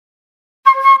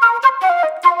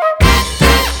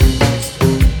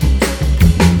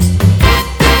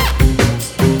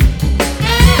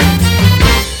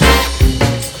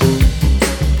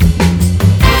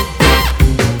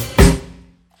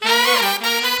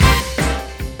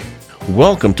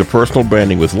Welcome to Personal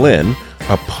Branding with Lynn,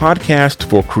 a podcast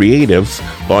for creatives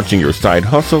launching your side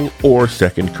hustle or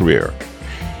second career.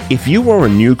 If you are a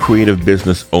new creative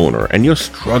business owner and you're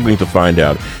struggling to find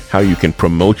out how you can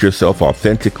promote yourself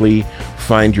authentically,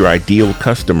 find your ideal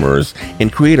customers,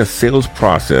 and create a sales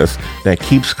process that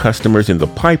keeps customers in the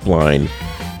pipeline,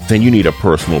 then you need a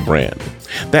personal brand.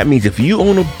 That means if you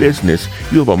own a business,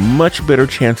 you have a much better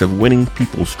chance of winning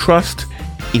people's trust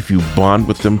if you bond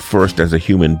with them first as a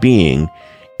human being,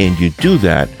 and you do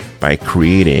that by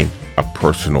creating a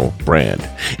personal brand.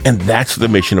 And that's the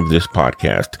mission of this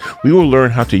podcast. We will learn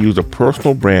how to use a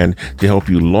personal brand to help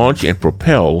you launch and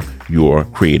propel your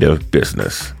creative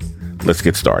business. Let's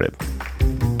get started.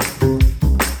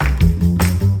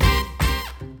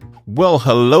 Well,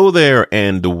 hello there,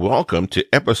 and welcome to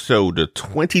episode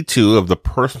 22 of the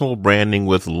Personal Branding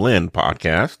with Lynn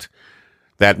podcast.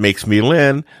 That makes me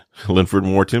Lynn, Linford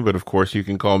Morton, but of course you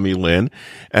can call me Lynn,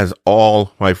 as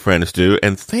all my friends do.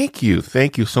 And thank you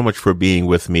so much for being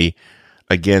with me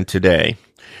again today.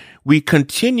 We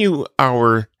continue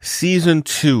our season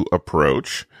 2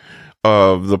 approach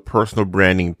of the Personal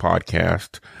Branding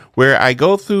podcast, where I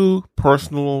go through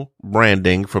personal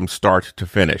branding from start to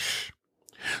finish.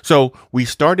 So we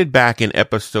started back in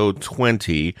episode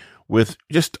 20 with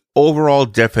just overall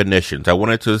definitions. I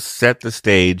wanted to set the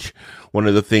stage. One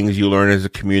of the things you learn as a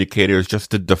communicator is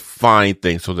just to define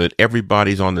things so that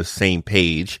everybody's on the same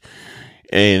page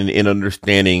and in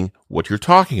understanding what you're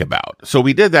talking about. So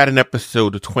we did that in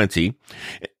episode 20.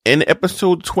 In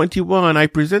episode 21, I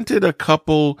presented a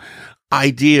couple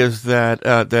ideas that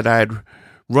I'd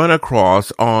run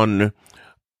across on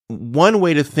one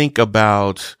way to think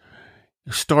about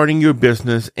starting your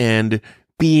business and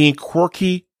being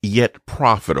quirky yet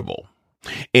profitable,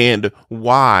 and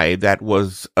why that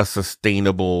was a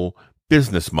sustainable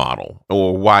business model,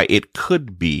 or why it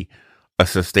could be a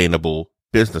sustainable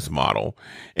business model.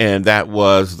 And that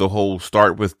was the whole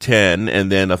start with 10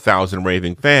 and then 1,000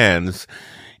 raving fans.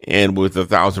 And with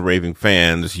 1,000 raving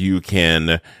fans, you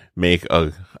can make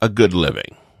a good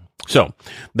living. So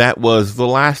that was the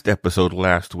last episode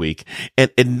last week.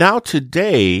 And now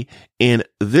today, in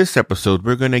this episode,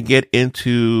 we're going to get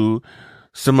into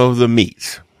some of the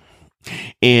meat.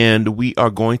 And we are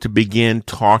going to begin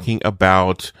talking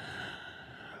about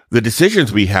the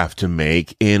decisions we have to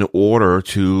make in order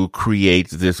to create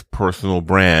this personal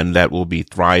brand that will be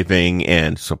thriving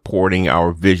and supporting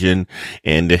our vision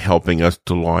and helping us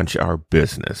to launch our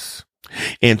business.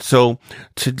 And so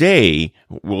today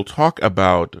we'll talk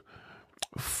about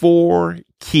 4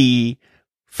 key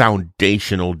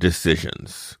foundational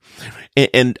decisions.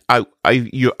 And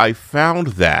I found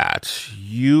that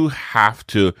you have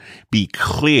to be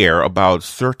clear about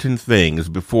certain things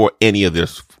before any of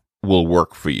this will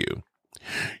work for you.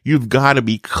 You've got to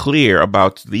be clear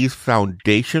about these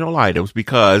foundational items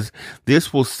because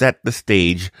this will set the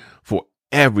stage for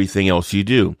everything else you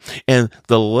do. And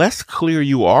the less clear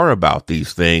you are about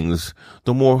these things,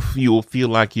 the more you will feel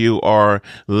like you are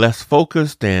less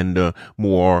focused and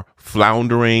more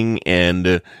floundering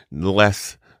and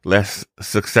less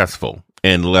successful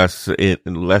and less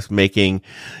making,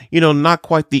 not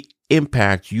quite the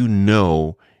impact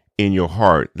in your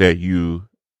heart that you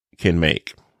can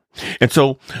make. And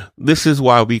so this is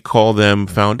why we call them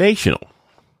foundational.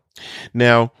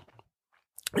 Now,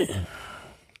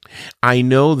 I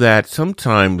know that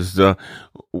sometimes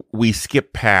we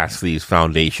skip past these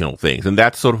foundational things, and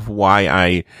that's sort of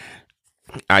why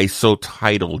I so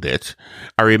titled it.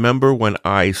 I remember when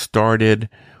I started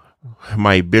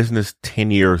my business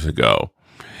 10 years ago,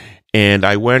 and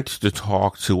I went to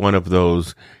talk to one of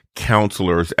those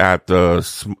counselors at the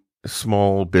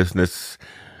Small Business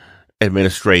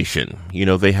Administration.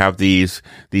 They have these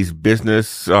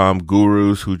business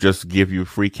gurus who just give you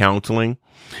free counseling.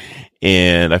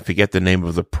 And I forget the name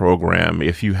of the program.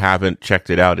 If you haven't checked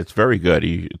it out, it's very good.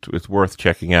 It's worth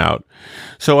checking out.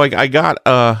 So I got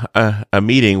a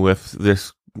meeting with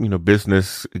this,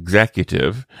 business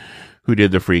executive who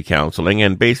did the free counseling.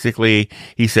 And basically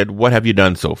he said, "What have you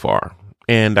done so far?"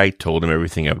 And I told him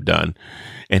everything I've done.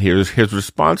 And his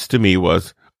response to me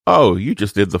was, "Oh, you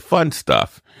just did the fun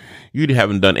stuff. You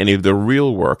haven't done any of the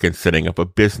real work in setting up a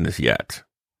business yet."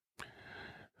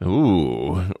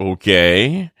 Ooh,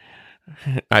 okay.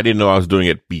 I didn't know I was doing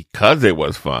it because it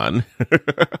was fun.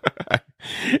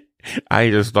 I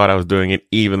just thought I was doing it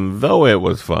even though it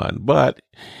was fun. But,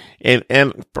 and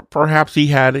perhaps he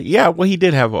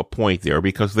did have a point there,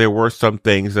 because there were some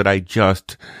things that I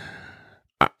just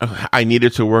I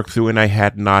needed to work through and I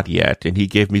had not yet. And he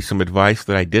gave me some advice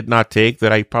that I did not take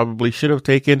that I probably should have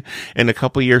taken. And a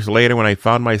couple years later, when I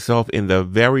found myself in the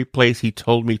very place he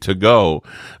told me to go,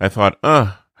 I thought,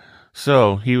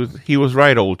 so he was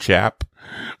right, old chap.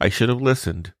 I should have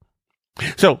listened.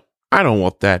 So I don't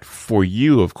want that for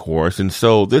you, of course. And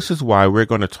so this is why we're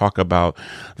going to talk about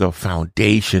the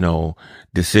foundational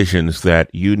decisions that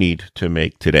you need to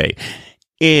make today.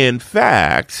 In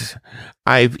fact,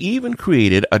 I've even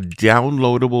created a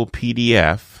downloadable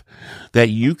PDF that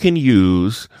you can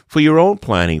use for your own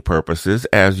planning purposes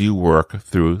as you work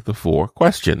through the 4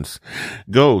 questions.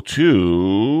 Go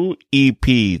to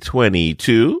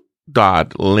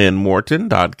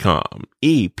ep22.lynmorton.com.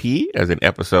 EP as in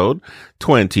episode,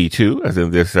 22 as in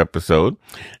this episode.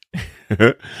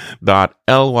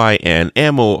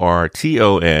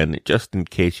 .lynmorton, just in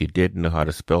case you didn't know how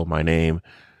to spell my name.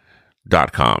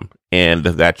 .com, and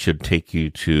that should take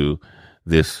you to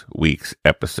this week's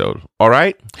episode. All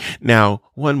right. Now,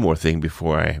 one more thing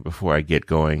before I get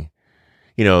going.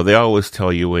 You know, they always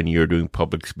tell you when you're doing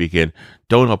public speaking,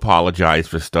 don't apologize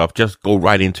for stuff. Just go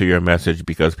right into your message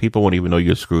because people won't even know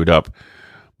you're screwed up.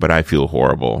 But I feel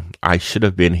horrible. I should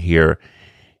have been here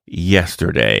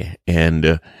yesterday,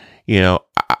 and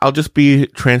I'll just be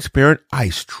transparent. I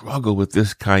struggle with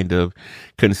this kind of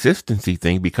consistency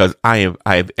thing because I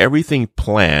have everything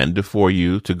planned for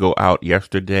you to go out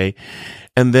yesterday.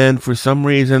 And then for some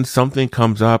reason, something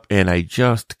comes up and I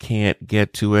just can't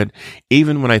get to it.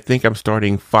 Even when I think I'm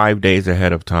starting 5 days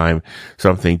ahead of time,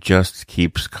 something just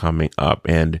keeps coming up,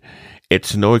 and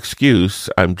it's no excuse.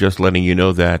 I'm just letting you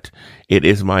know that it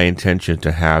is my intention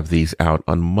to have these out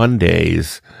on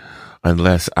Mondays,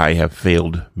 unless I have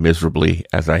failed miserably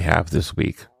as I have this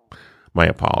week. My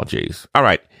apologies. All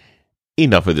right.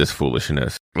 Enough of this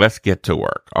foolishness. Let's get to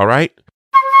work. All right.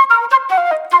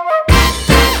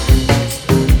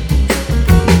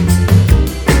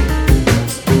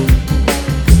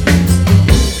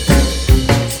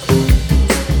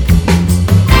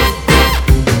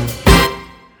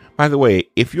 By the way,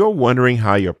 if you're wondering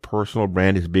how your personal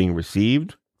brand is being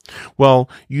received, well,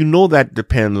 you know that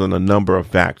depends on a number of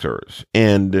factors,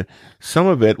 and some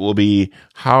of it will be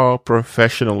how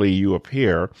professionally you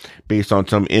appear based on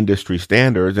some industry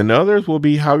standards, and others will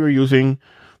be how you're using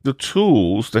the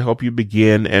tools to help you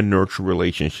begin and nurture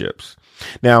relationships.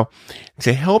 Now,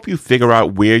 to help you figure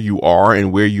out where you are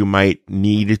and where you might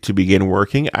need to begin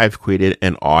working, I've created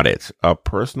an audit, a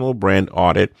personal brand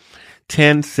audit.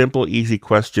 10 simple, easy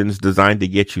questions designed to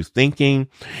get you thinking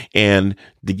and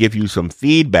to give you some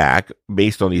feedback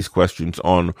based on these questions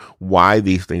on why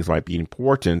these things might be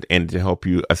important and to help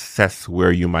you assess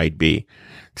where you might be.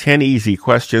 10 easy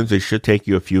questions. It should take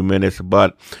you a few minutes,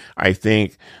 but I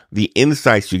think the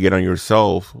insights you get on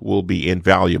yourself will be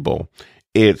invaluable.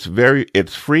 It's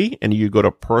free, and you go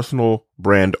to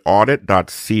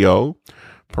personalbrandaudit.co,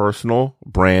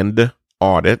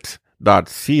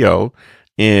 personalbrandaudit.co,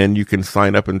 and you can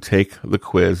sign up and take the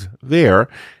quiz there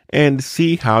and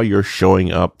see how you're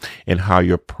showing up and how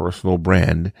your personal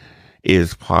brand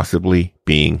is possibly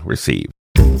being received.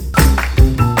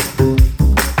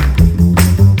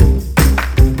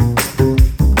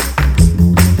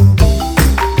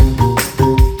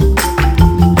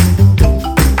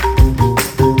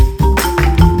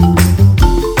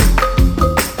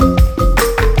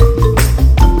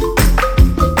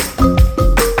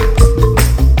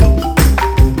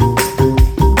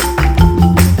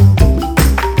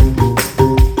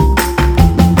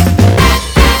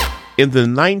 In the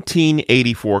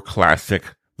 1984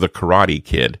 classic, The Karate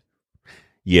Kid,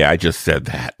 yeah, I just said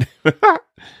that,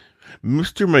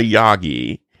 Mr.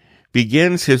 Miyagi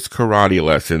begins his karate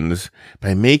lessons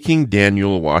by making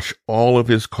Daniel wash all of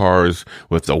his cars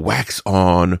with the wax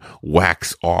on,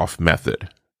 wax off method.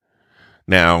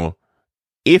 Now,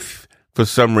 if for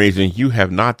some reason you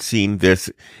have not seen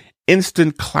this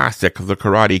instant classic, The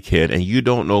Karate Kid, and you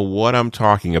don't know what I'm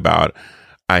talking about,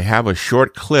 I have a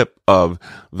short clip of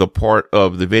the part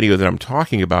of the video that I'm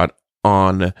talking about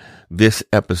on this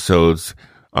episode's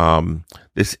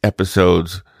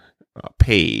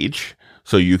page,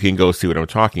 so you can go see what I'm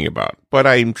talking about. But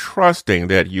I'm trusting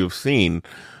that you've seen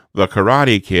The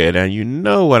Karate Kid and you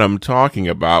know what I'm talking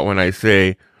about when I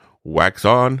say wax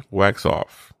on, wax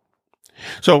off.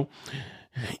 So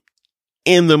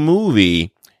in the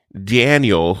movie,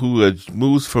 Daniel, who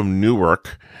moves from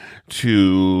Newark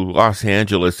to Los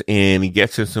Angeles, and he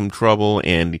gets in some trouble,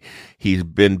 and he's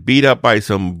been beat up by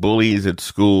some bullies at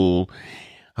school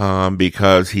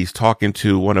because he's talking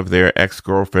to one of their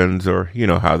ex-girlfriends, or you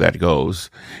know how that goes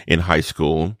in high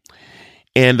school.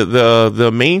 And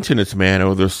the maintenance man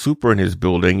or the super in his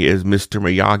building is Mr.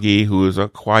 Miyagi, who is a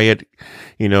quiet,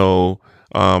 a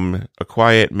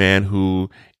quiet man who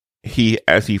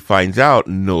as he finds out,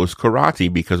 knows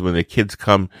karate, because when the kids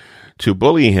come to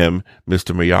bully him,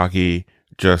 Mr. Miyagi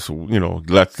just,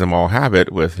 lets them all have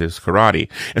it with his karate.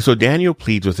 And so Daniel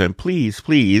pleads with him, please,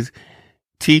 please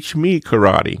teach me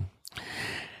karate.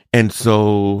 And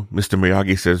so Mr.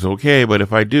 Miyagi says, okay, but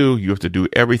if I do, you have to do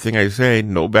everything I say,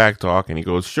 no back talk. And he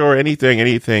goes, sure,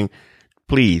 anything,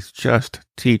 please just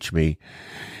teach me.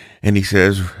 And he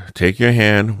says, take your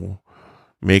hand,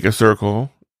 make a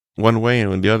circle one way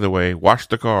and the other way, wash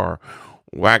the car,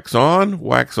 wax on,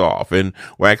 wax off. And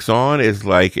wax on is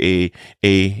like a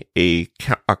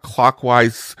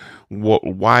clockwise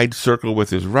wide circle with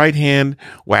his right hand.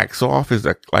 Wax off is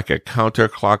like a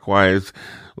counterclockwise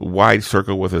wide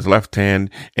circle with his left hand.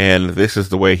 And this is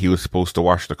the way he was supposed to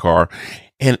wash the car.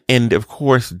 And of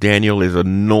course, Daniel is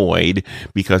annoyed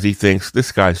because he thinks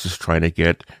this guy's just trying to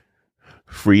get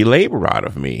free labor out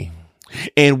of me.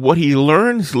 And what he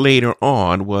learns later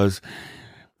on was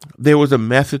there was a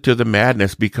method to the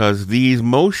madness, because these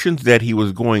motions that he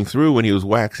was going through when he was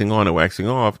waxing on and waxing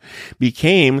off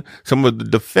became some of the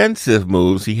defensive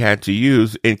moves he had to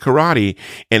use in karate.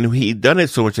 And he'd done it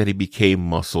so much that he became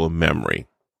muscle memory.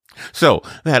 So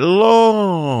that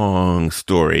long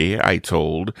story I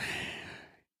told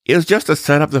is just to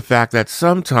set up the fact that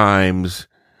sometimes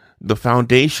the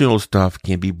foundational stuff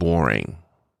can be boring.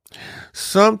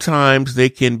 Sometimes they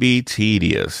can be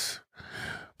tedious,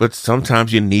 but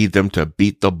sometimes you need them to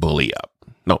beat the bully up.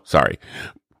 No, sorry.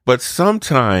 But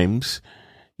sometimes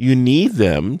you need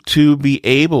them to be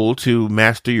able to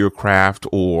master your craft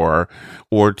or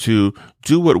to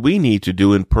do what we need to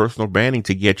do in personal branding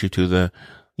to get you to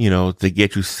to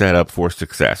get you set up for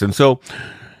success. And so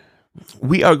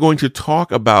we are going to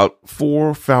talk about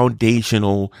 4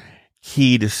 foundational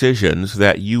key decisions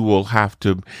that you will have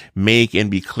to make and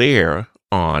be clear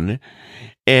on.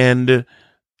 And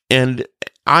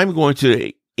I'm going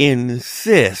to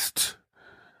insist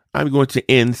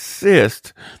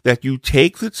that you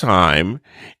take the time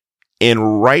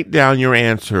and write down your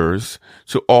answers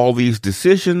to all these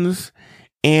decisions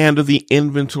and the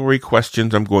inventory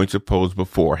questions I'm going to pose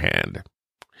beforehand.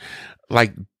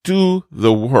 Like, do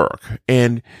the work.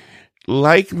 And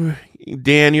like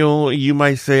Daniel, you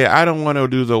might say, I don't want to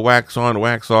do the wax on,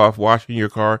 wax off, washing your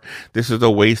car. This is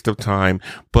a waste of time.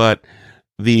 But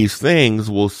these things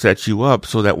will set you up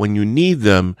so that when you need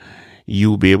them,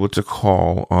 you'll be able to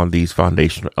call on these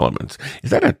foundational elements. Is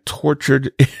that a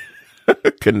tortured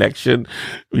connection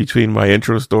between my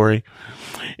intro story?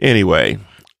 Anyway,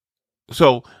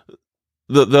 so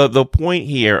the point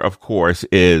here, of course,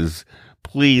 is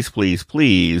please,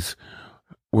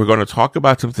 we're going to talk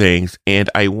about some things, and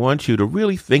I want you to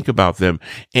really think about them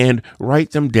and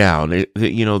write them down.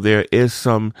 There is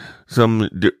some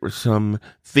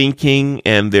thinking,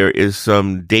 and there is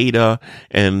some data,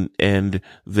 and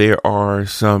there are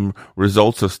some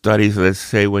results of studies that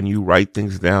say when you write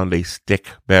things down, they stick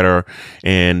better,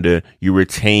 and you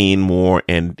retain more,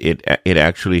 and it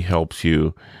actually helps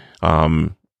you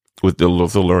with the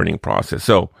learning process.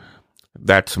 So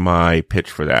that's my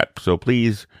pitch for that. So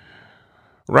please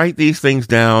write these things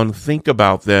down, think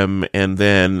about them, and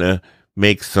then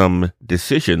make some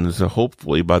decisions,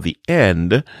 hopefully by the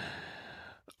end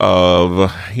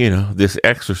of, this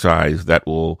exercise that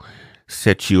will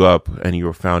set you up and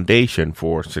your foundation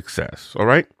for success. All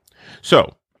right?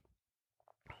 So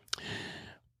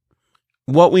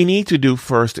what we need to do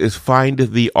first is find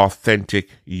the authentic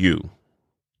you.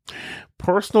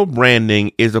 Personal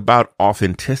branding is about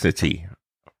authenticity,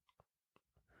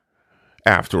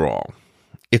 after all.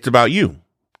 It's about you.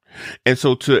 And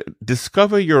so to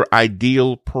discover your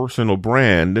ideal personal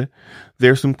brand,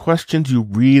 there's some questions you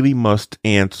really must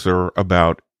answer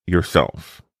about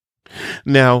yourself.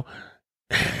 Now,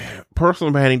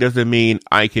 personal branding doesn't mean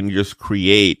I can just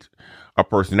create a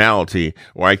personality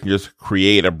or I can just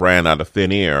create a brand out of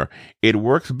thin air. It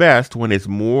works best when it's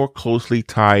more closely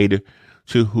tied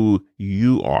to who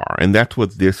you are. And that's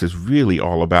what this is really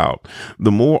all about.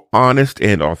 The more honest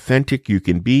and authentic you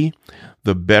can be,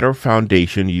 the better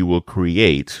foundation you will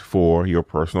create for your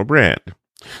personal brand.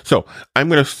 So I'm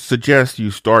going to suggest you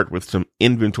start with some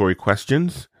inventory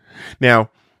questions. Now,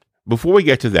 before we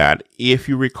get to that, if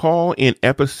you recall in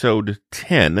episode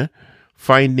 10,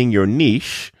 Finding Your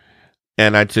Niche,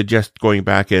 and I'd suggest going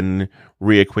back and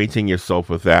reacquainting yourself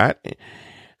with that,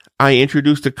 I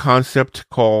introduced a concept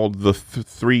called the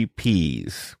 3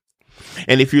 Ps.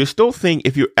 And if you're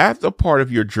at the part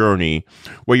of your journey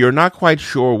where you're not quite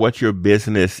sure what your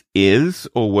business is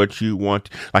or what you want,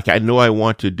 like I know I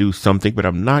want to do something, but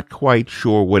I'm not quite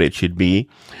sure what it should be.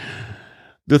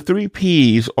 The 3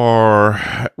 P's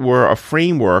were a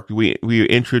framework we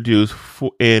introduced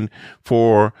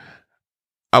for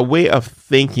a way of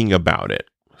thinking about it.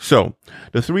 So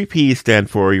the 3 P's stand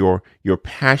for your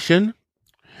passion,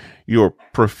 your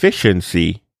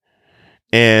proficiency,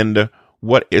 and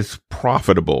what is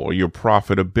profitable, your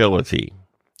profitability.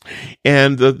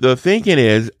 And the thinking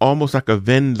is almost like a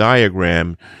Venn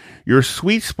diagram. Your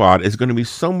sweet spot is going to be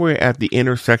somewhere at the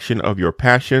intersection of your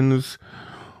passions,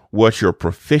 what you're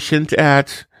proficient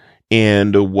at,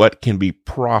 and what can be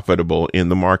profitable in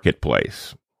the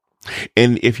marketplace.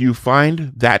 And if you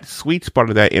find that sweet spot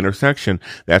of that intersection,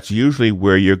 that's usually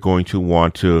where you're going to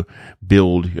want to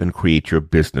build and create your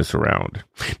business around.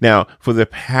 Now, for the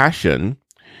passion,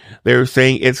 they're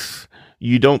saying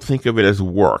you don't think of it as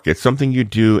work. It's something you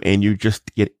do and you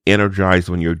just get energized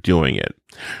when you're doing it.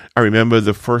 I remember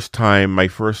the first time, my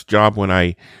first job, when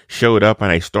I showed up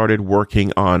and I started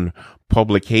working on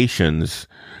publications,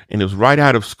 and it was right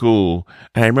out of school.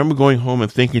 And I remember going home and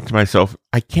thinking to myself,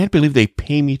 I can't believe they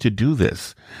pay me to do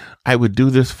this. I would do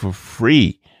this for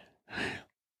free.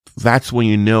 That's when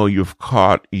you know you've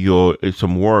caught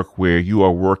some work where you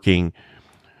are working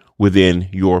within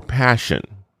your passion.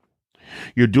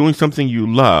 You're doing something you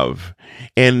love.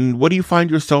 And what do you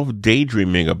find yourself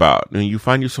daydreaming about? And you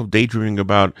find yourself daydreaming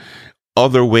about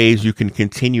other ways you can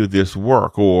continue this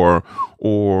work, or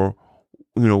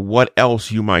what else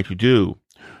you might do.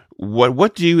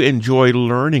 What do you enjoy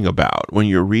learning about when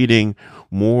you're reading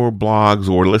more blogs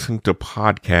or listening to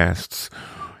podcasts?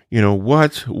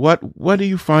 What do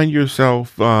you find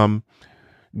yourself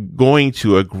going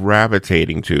to or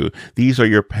gravitating to? These are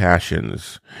your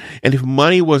passions. And if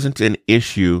money wasn't an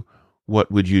issue,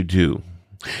 what would you do?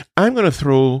 I'm going to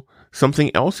throw something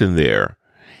else in there.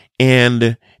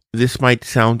 And this might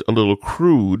sound a little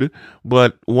crude,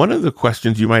 but one of the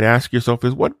questions you might ask yourself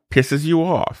is, what pisses you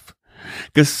off?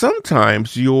 Because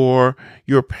sometimes your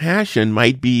passion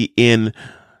might be in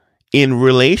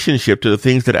relationship to the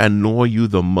things that annoy you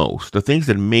the most, the things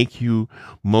that make you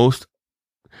most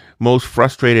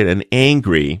frustrated and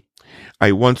angry.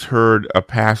 I once heard a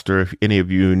pastor, if any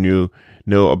of you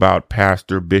know about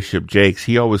Pastor Bishop Jakes,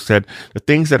 he always said the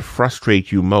things that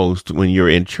frustrate you most when you're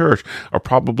in church are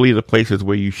probably the places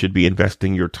where you should be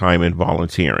investing your time in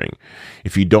volunteering.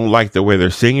 If you don't like the way they're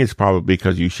singing, it's probably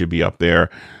because you should be up there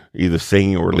either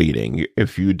singing or leading.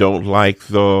 If you don't like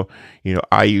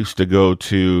I used to go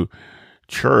to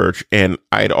church and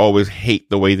I'd always hate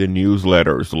the way the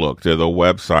newsletters looked or the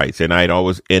websites, and I'd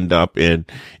always end up in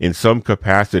some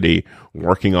capacity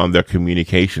working on their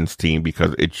communications team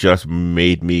because it just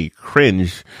made me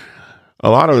cringe a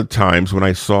lot of the times when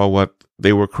I saw what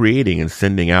they were creating and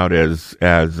sending out as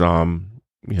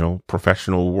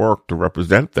professional work to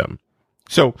represent them.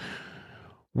 So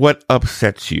what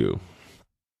upsets you?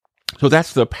 So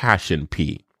that's the passion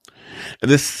P.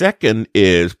 The second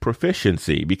is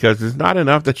proficiency, because it's not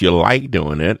enough that you like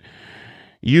doing it.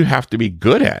 You have to be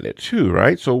good at it too,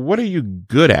 right? So what are you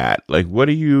good at? Like, where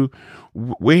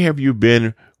have you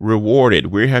been rewarded?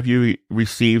 Where have you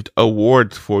received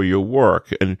awards for your work?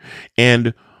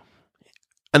 And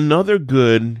another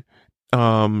good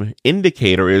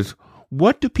indicator is,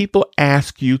 what do people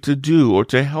ask you to do or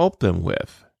to help them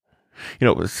with?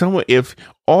 If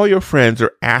all your friends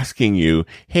are asking you,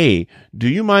 hey, do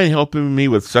you mind helping me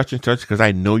with such and such because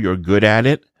I know you're good at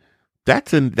it?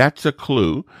 That's a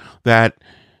clue that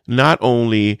not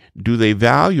only do they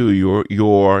value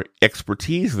your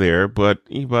expertise there, but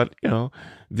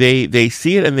they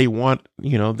see it and they want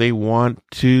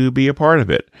to be a part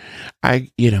of it.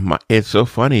 It's so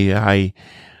funny.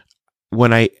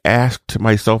 When I asked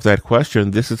myself that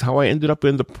question, this is how I ended up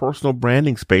in the personal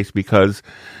branding space, because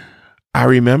I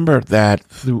remember that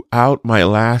throughout my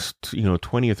last,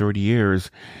 20 or 30 years,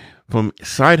 from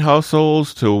side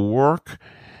hustles to work,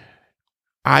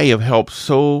 I have helped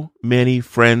so many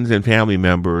friends and family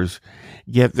members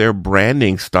get their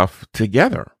branding stuff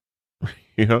together.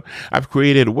 I've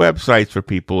created websites for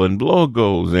people and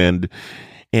logos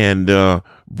and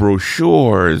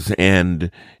brochures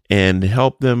and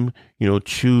help them,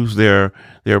 choose their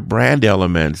brand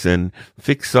elements and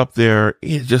fix up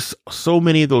just so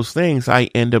many of those things I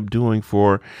end up doing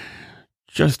for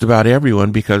just about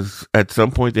everyone, because at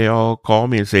some point they all call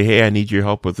me and say, hey, I need your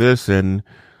help with this. And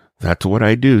that's what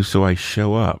I do. So I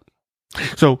show up.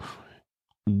 So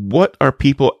what are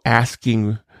people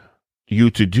asking you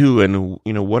to do? And,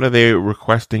 what are they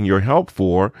requesting your help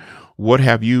for? What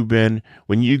have you been,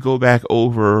 when you go back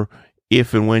over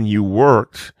if and when you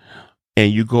worked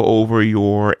and you go over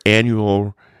your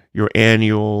annual,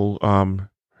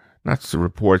 not the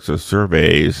reports or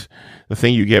surveys, the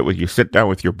thing you get when you sit down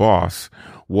with your boss,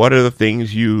 what are the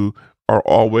things you are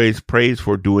always praised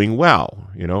for doing well?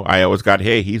 I always got,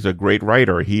 hey, he's a great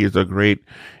writer. He is a great,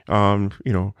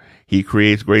 he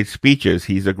creates great speeches.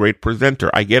 He's a great presenter.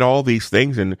 I get all these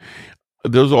things, and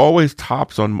there's always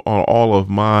tops on all of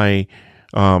my,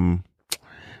 whatever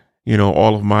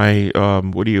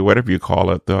you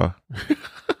call it, the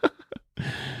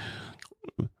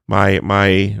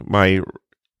my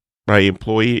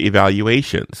employee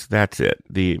evaluations. That's it.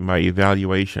 My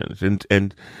evaluations, and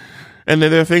then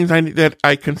there are things that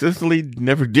I consistently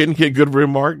never didn't get good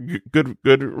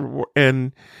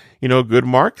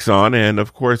marks on. And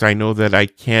of course, I know that I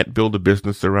can't build a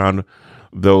business around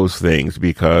those things,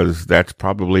 because that's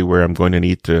probably where I'm going to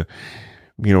need to,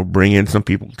 bring in some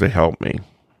people to help me.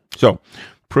 So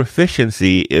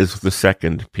proficiency is the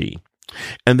second P.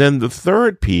 And then the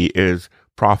third P is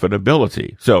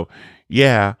profitability. So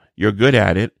yeah, you're good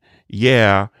at it.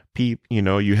 Yeah,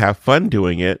 you have fun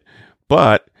doing it,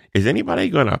 but is anybody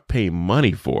going to pay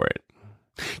money for it?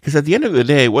 Because at the end of the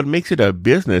day, what makes it a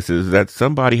business is that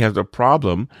somebody has a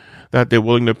problem that they're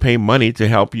willing to pay money to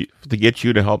help you, to get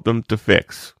you to help them to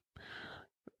fix.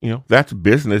 That's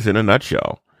business in a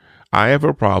nutshell. I have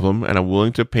a problem and I'm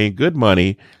willing to pay good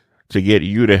money to get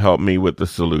you to help me with the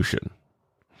solution.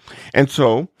 And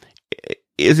so,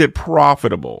 is it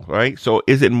profitable, right? So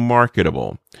is it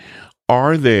marketable?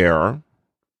 Is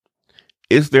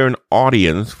there an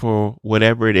audience for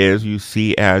whatever it is you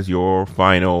see as your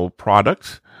final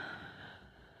product?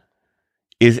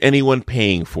 Is anyone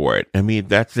paying for it? I mean,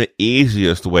 that's the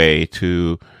easiest way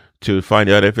to find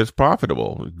out if it's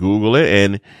profitable. Google it,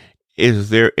 and is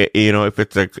there, if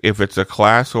it's a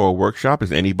class or a workshop,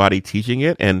 is anybody teaching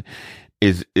it, and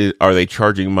are they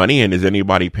charging money, and is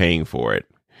anybody paying for it?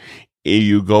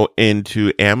 You go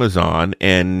into Amazon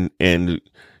and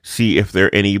see if there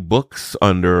are any books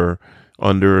under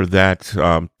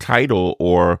that title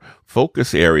or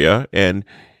focus area, and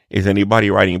is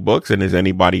anybody writing books, and is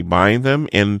anybody buying them,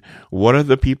 and what are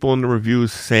the people in the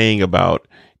reviews saying about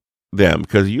them?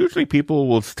 Because usually people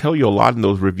will tell you a lot in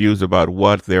those reviews about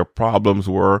what their problems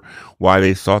were, why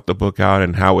they sought the book out,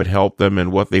 and how it helped them,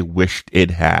 and what they wished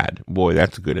it had. Boy,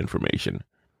 that's good information.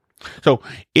 So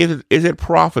is it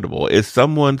profitable? Is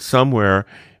someone somewhere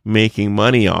making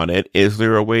money on it? Is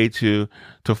there a way to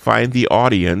find the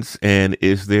audience, and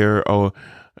is there a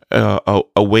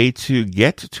way to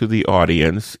get to the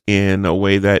audience in a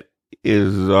way that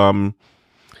is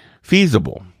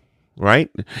feasible,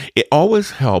 right? It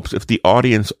always helps if the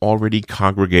audience already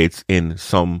congregates in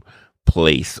some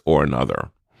place or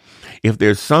another. If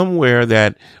there's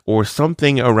somewhere or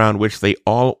something around which they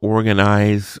all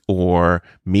organize or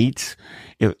meet,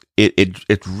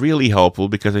 it's really helpful,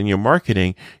 because in your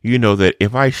marketing, you know that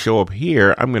if I show up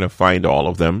here, I'm going to find all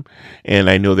of them, and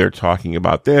I know they're talking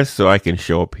about this, so I can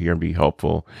show up here and be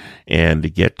helpful and to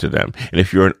get to them. And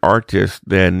if you're an artist,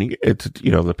 then it's,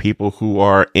 the people who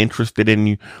are interested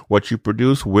in what you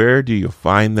produce, where do you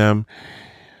find them?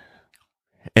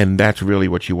 And that's really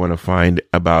what you want to find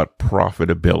about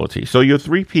profitability. So your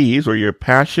 3 Ps, or your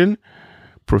passion,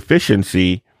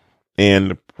 proficiency,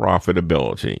 and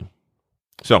profitability.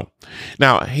 So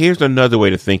now here's another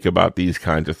way to think about these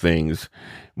kinds of things.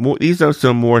 These are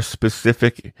some more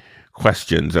specific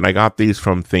questions, and I got these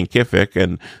from Thinkific,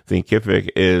 and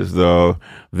Thinkific is the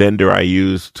vendor I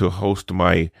use to host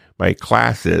my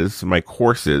classes, my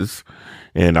courses.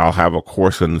 And I'll have a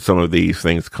course on some of these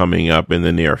things coming up in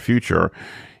the near future.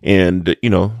 And,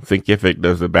 Thinkific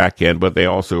does the back end, but they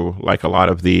also, like a lot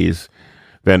of these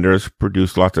vendors,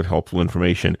 produce lots of helpful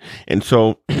information. And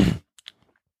so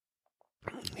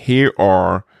here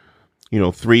are,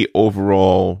 3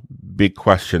 overall big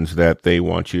questions that they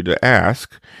want you to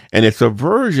ask. And it's a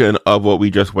version of what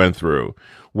we just went through.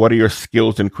 What are your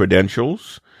skills and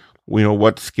credentials?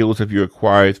 What skills have you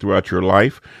acquired throughout your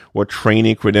life? What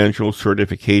training, credentials,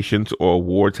 certifications, or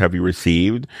awards have you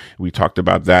received? We talked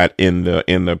about that in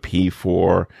the P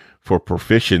for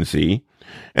proficiency.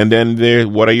 And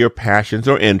then what are your passions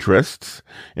or interests?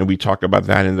 And we talked about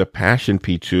that in the passion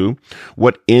P2.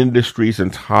 What industries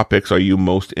and topics are you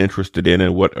most interested in,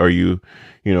 and what are you,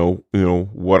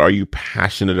 what are you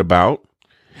passionate about?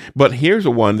 But here's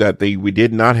a one that we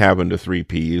did not have in the 3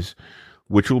 Ps,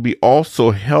 which will be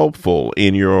also helpful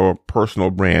in your personal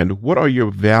brand. What are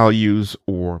your values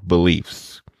or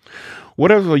beliefs?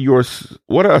 What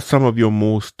are some of your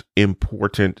most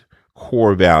important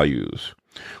core values?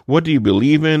 What do you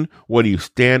believe in? What do you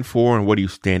stand for? And what do you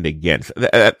stand against?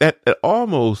 That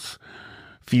almost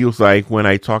feels like when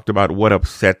I talked about what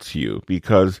upsets you,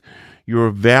 because your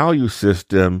value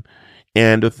system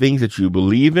and the things that you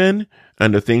believe in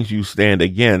and the things you stand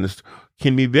against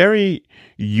can be very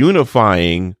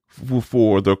unifying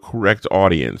for the correct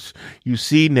audience. You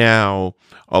see now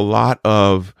a lot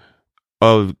of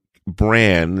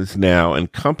brands now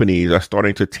and companies are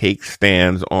starting to take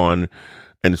stands on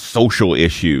and social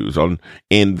issues on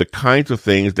in the kinds of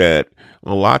things that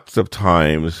lots of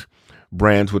times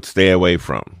brands would stay away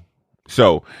from.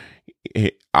 So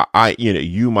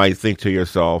you might think to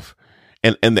yourself,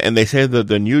 and they say that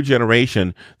the new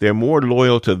generation, they're more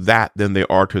loyal to that than they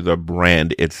are to the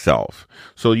brand itself.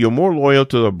 So you're more loyal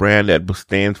to the brand that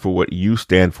stands for what you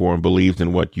stand for and believes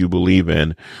in what you believe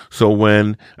in. So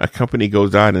when a company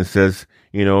goes out and says,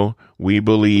 we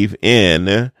believe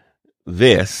in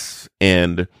this,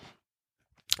 and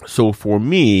so for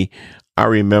me, I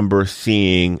remember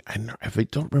seeing, I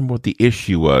don't remember what the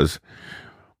issue was,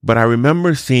 but I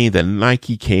remember seeing that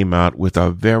Nike came out with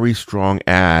a very strong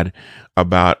ad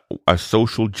about a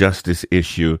social justice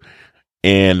issue.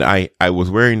 And I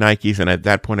was wearing Nikes. And at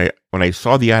that point, when I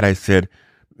saw the ad, I said,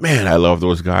 man, I love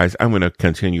those guys. I'm going to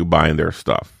continue buying their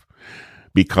stuff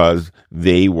because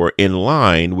they were in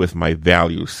line with my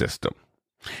value system.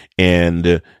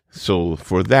 And so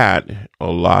for that,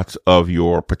 a lot of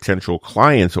your potential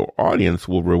clients or audience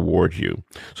will reward you.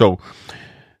 So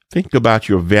think about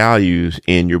your values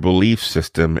and your belief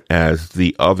system as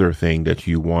the other thing that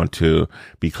you want to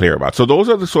be clear about. So those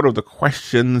are the sort of the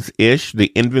questions-ish,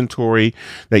 the inventory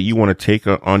that you want to take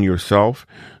on yourself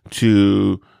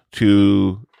to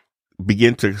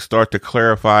begin to start to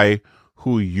clarify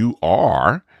who you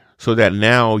are so that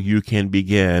now you can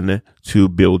begin to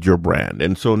build your brand.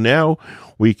 And so now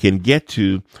we can get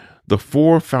to the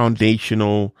 4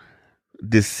 foundational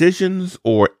decisions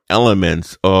or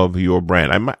elements of your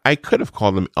brand. I could have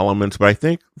called them elements, but I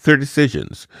think they're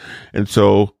decisions. And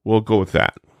so we'll go with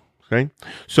that. Okay.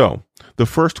 So the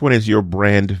first one is your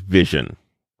brand vision.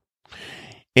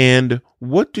 And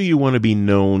what do you want to be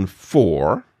known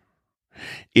for?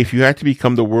 If you had to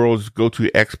become the world's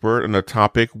go-to expert on a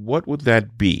topic, what would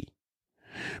that be?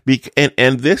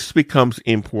 And this becomes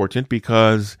important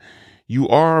because you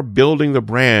are building the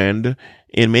brand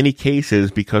in many cases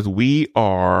because we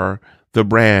are the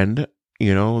brand.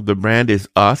 The brand is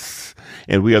us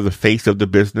and we are the face of the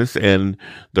business, and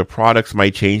the products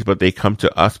might change, but they come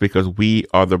to us because we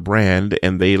are the brand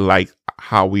and they like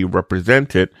how we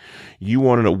represent it. You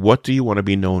want to know, what do you want to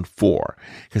be known for?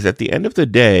 Because at the end of the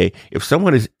day, if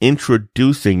someone is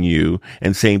introducing you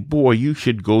and saying, boy, you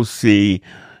should go see,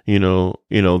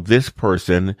 this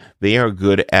person, they are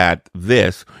good at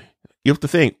this. You have to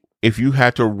think, if you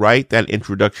had to write that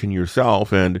introduction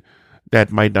yourself, and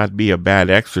that might not be a bad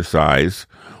exercise,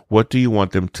 what do you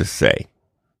want them to say?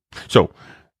 So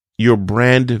your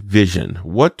brand vision,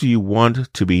 what do you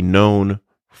want to be known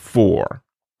for?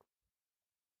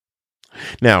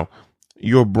 Now,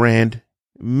 your brand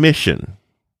mission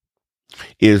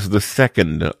is the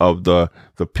second of the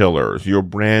pillars, your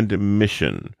brand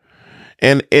mission.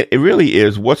 And it really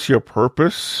is, what's your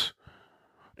purpose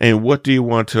and what do you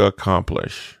want to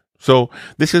accomplish? So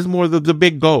this is more the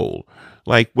big goal.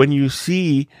 Like when you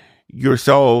see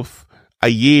yourself a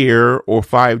year or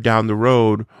 5 down the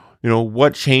road,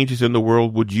 what changes in the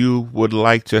world would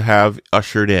like to have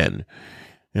ushered in?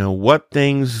 What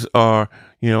things are,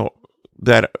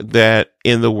 that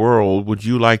in the world would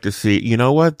you like to see? You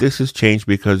know what? This has changed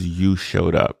because you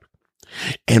showed up.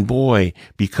 And boy,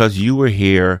 because you were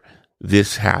here,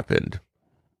 this happened.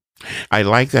 I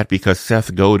like that because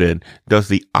Seth Godin does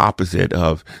the opposite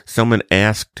of, someone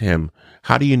asked him,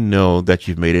 how do you know that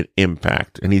you've made an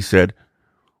impact? And he said,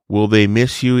 will they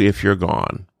miss you if you're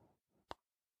gone?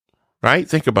 Right?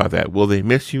 Think about that. Will they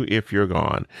miss you if you're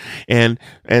gone? And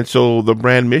so the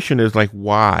brand mission is like,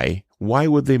 why? Why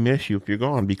would they miss you if you're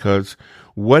gone? Because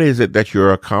what is it that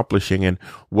you're accomplishing, and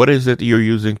what is it you're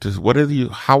using to,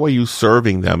 how are you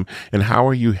serving them, and how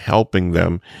are you helping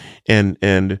them? And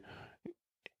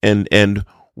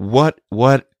what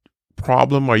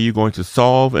problem are you going to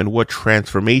solve, and what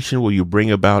transformation will you bring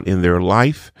about in their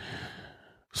life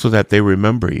so that they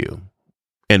remember you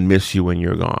and miss you when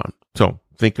you're gone? So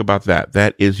think about that.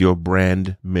 That is your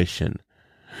brand mission.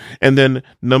 And then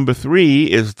number 3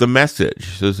 is the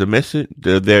message. There's a message.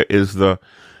 There is the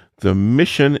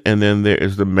mission, and then there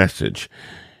is the message.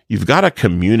 You've got to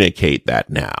communicate that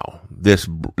now. This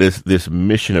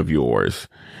mission of yours,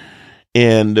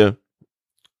 and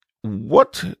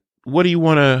what do you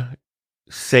want to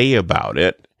say about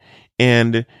it?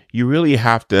 And you really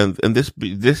have to. And this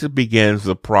begins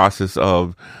the process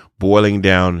of boiling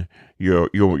down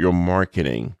your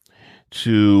marketing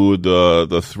to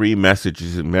the three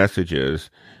messages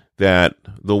that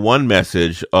the one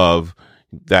message of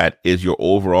that is your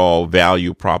overall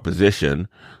value proposition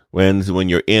when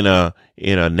you're in a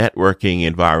networking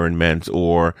environment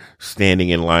or standing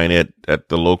in line at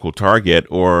the local Target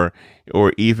or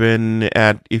even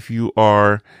if you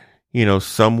are,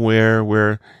 somewhere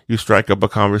where you strike up a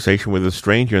conversation with a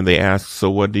stranger and they ask, so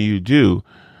what do you do?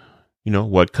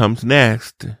 What comes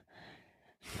next?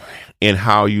 And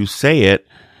how you say it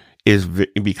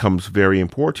becomes very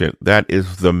important. That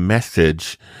is the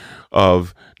message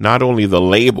of not only the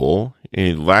label,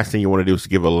 and the last thing you want to do is to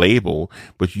give a label,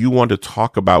 but you want to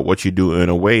talk about what you do in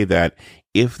a way that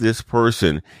if this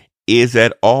person is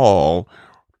at all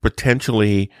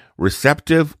potentially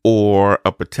receptive or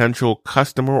a potential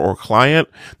customer or client,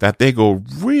 that they go,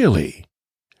 really?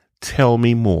 Tell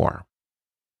me more.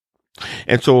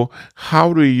 And so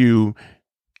how do you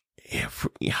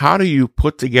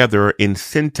put together in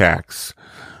syntax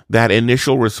that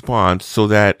initial response so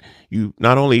that you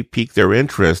not only pique their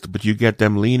interest, but you get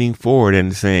them leaning forward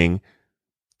and saying,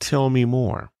 tell me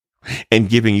more, and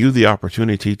giving you the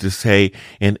opportunity to say,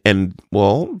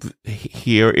 well,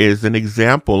 here is an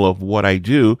example of what I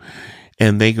do.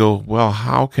 And they go, well,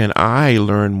 how can I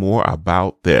learn more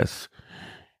about this?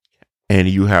 And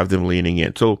you have them leaning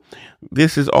in. So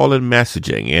this is all in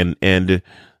messaging, and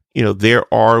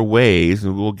there are ways,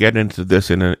 and we'll get into this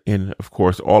in of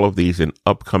course, all of these in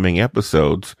upcoming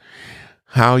episodes,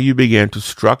 how you begin to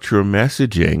structure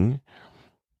messaging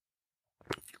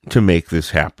to make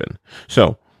this happen.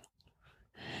 So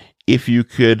if you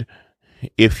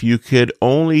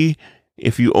only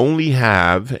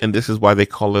have, and this is why they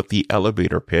call it the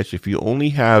elevator pitch, if you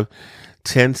only have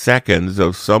 10 seconds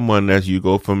of someone as you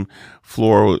go from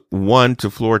floor 1 to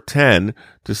floor 10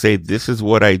 to say, this is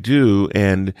what I do,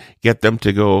 and get them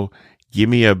to go, give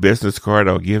me a business card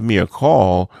or give me a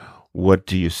call, what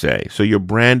do you say? So your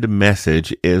brand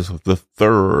message is the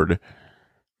third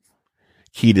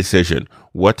key decision.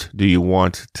 What do you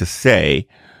want to say,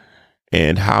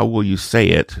 and how will you say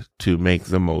it to make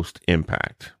the most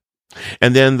impact?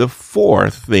 And then the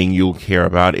fourth thing you'll care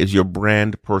about is your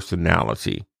brand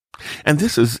personality. And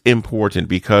this is important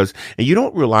because, and you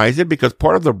don't realize it, because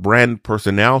part of the brand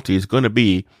personality is going to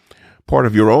be part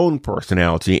of your own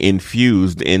personality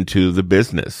infused into the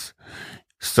business.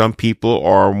 Some people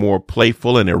are more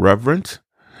playful and irreverent.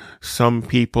 Some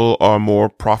people are more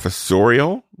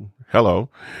professorial. Hello.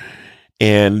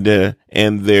 And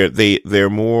they're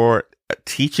more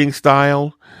teaching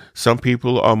style. Some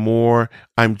people are more,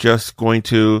 I'm just going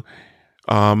to,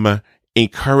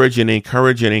 encourage, and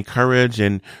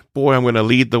boy, I'm going to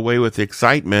lead the way with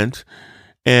excitement.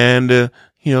 And,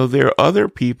 there are other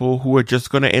people who are just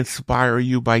going to inspire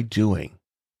you by doing.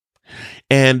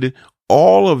 And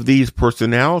all of these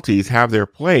personalities have their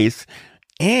place,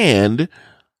 and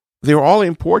they're all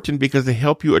important because they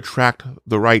help you attract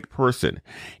the right person.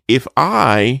 If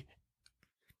I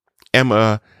am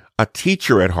a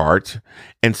teacher at heart,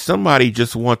 and somebody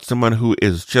just wants someone who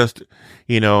is just,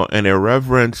 an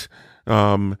irreverent,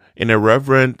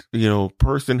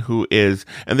 person who is,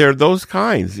 and there are those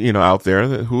kinds, out there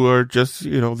who are just,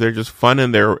 they're just fun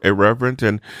and they're irreverent,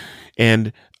 and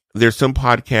there's some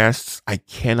podcasts I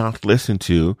cannot listen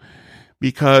to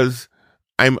because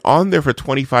I'm on there for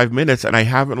 25 minutes and I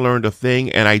haven't learned a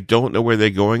thing, and I don't know where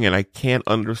they're going, and I can't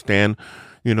understand,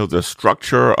 the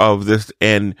structure of this.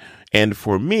 And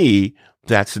for me,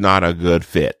 that's not a good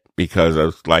fit, because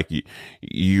it's like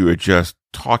you are just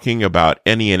talking about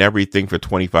any and everything for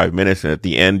 25 minutes. And at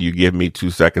the end, you give me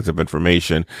 2 seconds of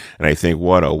information. And I think,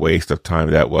 what a waste of time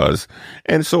that was.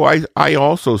 And so I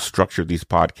also structure these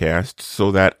podcasts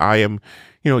so that I am,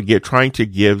 trying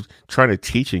to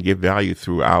teach and give value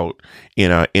throughout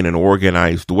in an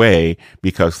organized way,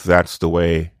 because that's the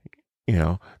way,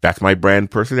 that's my brand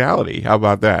personality. How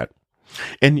about that?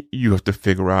 And you have to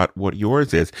figure out what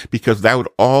yours is, because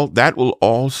that will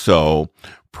also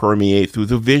permeate through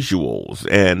the visuals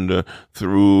and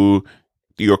through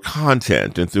your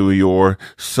content and through your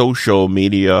social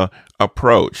media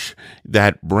approach.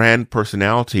 That brand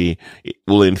personality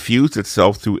will infuse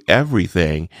itself through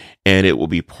everything, and it will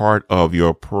be part of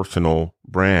your personal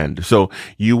brand. So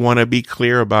you want to be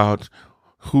clear about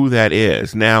who that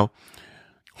is. Now,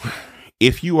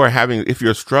 if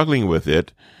you're struggling with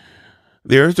it,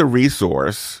 there's a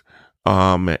resource,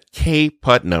 Kay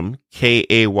Putnam,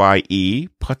 Kaye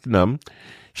Putnam.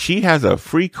 She has a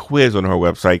free quiz on her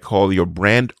website called Your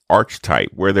Brand Archetype,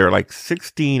 where there are like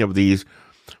 16 of these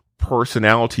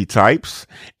personality types,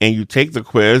 and you take the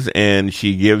quiz, and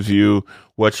she gives you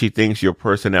what she thinks your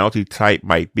personality type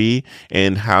might be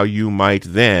and how you might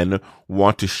then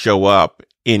want to show up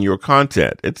in your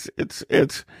content. It's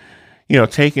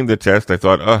taking the test, I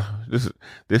thought,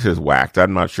 this is whacked.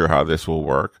 I'm not sure how this will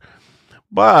work.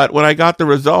 But when I got the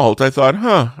results, I thought,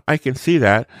 I can see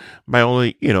that.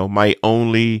 My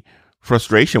only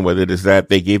frustration with it is that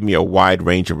they gave me a wide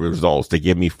range of results. They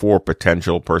gave me 4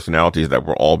 potential personalities that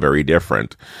were all very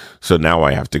different. So now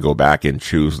I have to go back and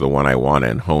choose the one I want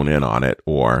and hone in on it,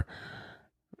 or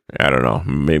I don't know,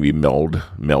 maybe meld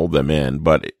them in.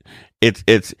 But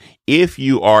it's if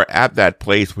you are at that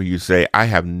place where you say, I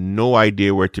have no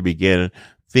idea where to begin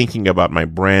thinking about my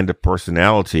brand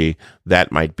personality,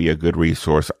 that might be a good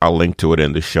resource. I'll link to it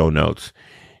in the show notes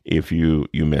if you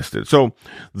missed it. So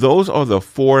those are the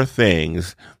 4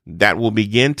 things that will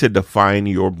begin to define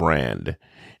your brand.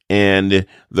 And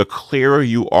the clearer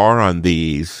you are on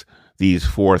these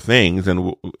 4 things,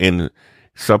 and in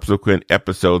subsequent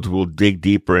episodes, we'll dig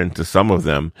deeper into some of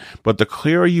them. But the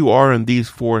clearer you are in these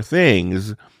 4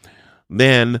 things,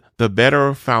 then the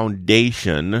better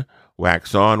foundation,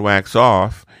 wax on, wax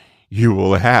off, you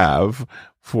will have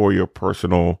for your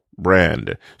personal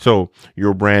brand. So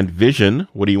your brand vision,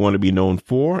 what do you want to be known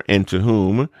for and to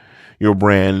whom? Your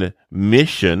brand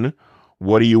mission,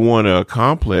 what do you want to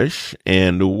accomplish,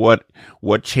 and what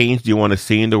change do you want to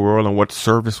see in the world, and what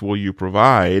service will you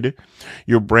provide?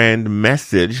 Your brand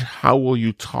message, how will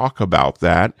you talk about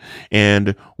that,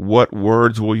 and what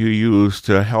words will you use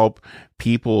to help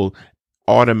people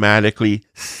automatically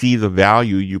see the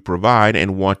value you provide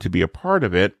and want to be a part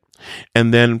of it?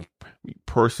 And then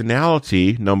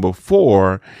personality, number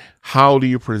 4, how do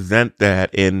you present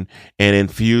that and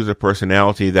infuse a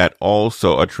personality that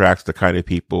also attracts the kind of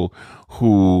people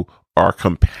who are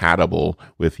compatible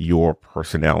with your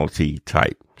personality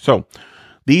type? So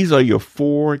these are your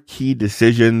 4 key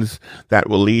decisions that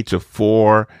will lead to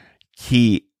 4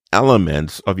 key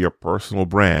elements of your personal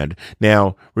brand.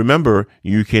 Now, remember,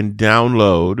 you can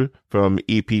download from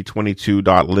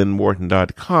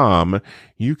ep22.lynnmorton.com.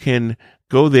 You can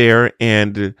go there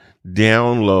and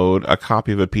download a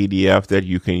copy of a PDF that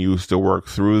you can use to work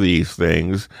through these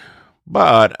things.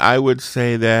 But I would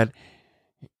say that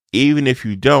even if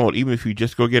you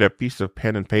just go get a piece of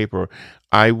pen and paper,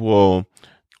 I will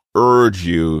urge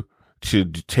you to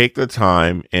take the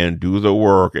time and do the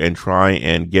work and try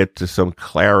and get to some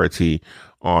clarity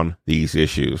on these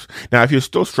issues. Now, if you're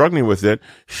still struggling with it,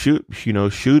 shoot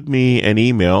me an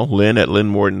email,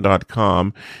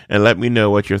 lynn@lynnmorton.com, and let me know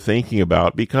what you're thinking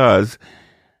about, because,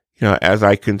 as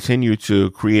I continue to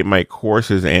create my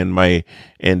courses and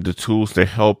the tools to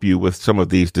help you with some of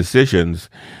these decisions,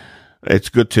 it's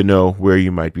good to know where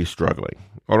you might be struggling.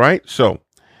 All right. So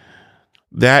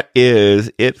that is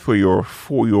it for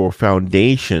your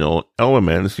foundational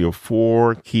elements, your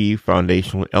 4 key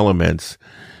foundational elements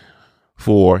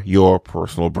for your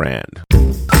personal brand.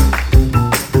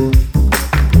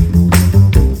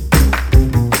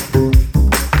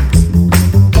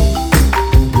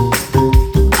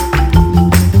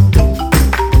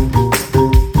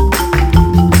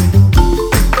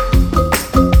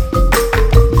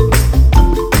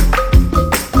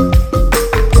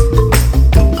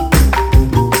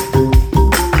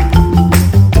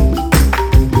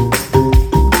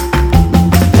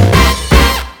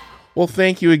 Well,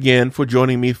 thank you again for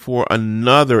joining me for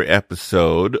another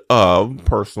episode of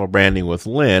Personal Branding with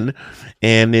Lynn.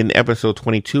 And in episode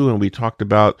 22, when we talked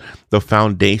about the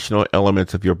foundational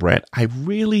elements of your brand, I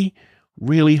really,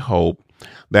 really hope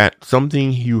that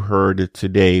something you heard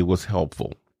today was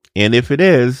helpful. And if it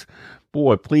is,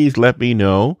 boy, please let me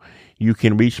know. You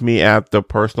can reach me at the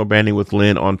Personal Branding with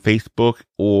Lynn on Facebook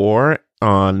or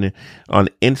on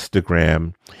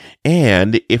Instagram.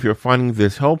 And if you're finding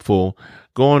this helpful,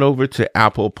 go on over to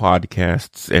Apple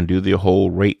Podcasts and do the whole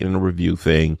rate and review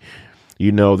thing.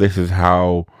 This is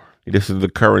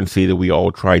the currency that we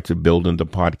all try to build in the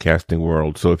podcasting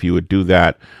world. So if you would do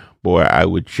that, boy, I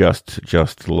would just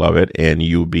love it. And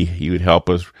you would help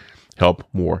us help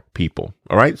more people.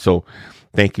 All right. So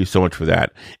thank you so much for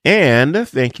that. And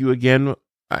thank you again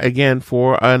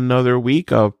for another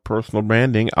week of personal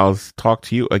branding. I'll talk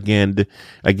to you again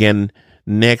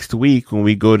next week when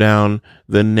we go down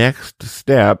the next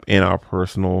step in our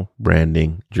personal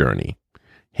branding journey.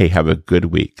 Hey, have a good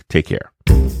week. Take care.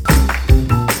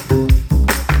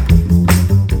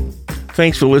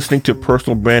 Thanks for listening to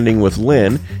Personal Branding with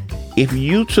Lynn. If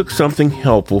you took something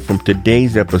helpful from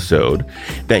today's episode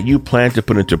that you plan to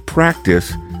put into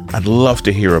practice, I'd love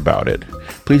to hear about it.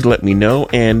 Please let me know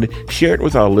and share it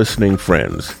with our listening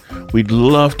friends. We'd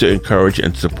love to encourage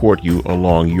and support you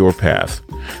along your path.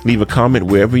 Leave a comment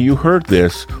wherever you heard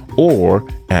this or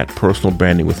at Personal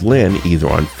Branding with Lynn, either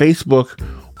on Facebook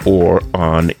or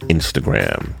on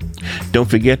Instagram. Don't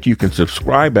forget you can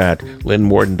subscribe at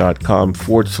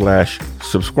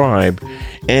lynnmorton.com/subscribe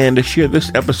and share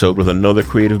this episode with another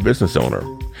creative business owner.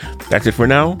 That's it for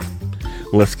now.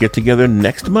 Let's get together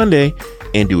next Monday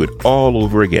and do it all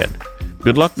over again.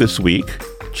 Good luck this week.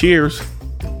 Cheers.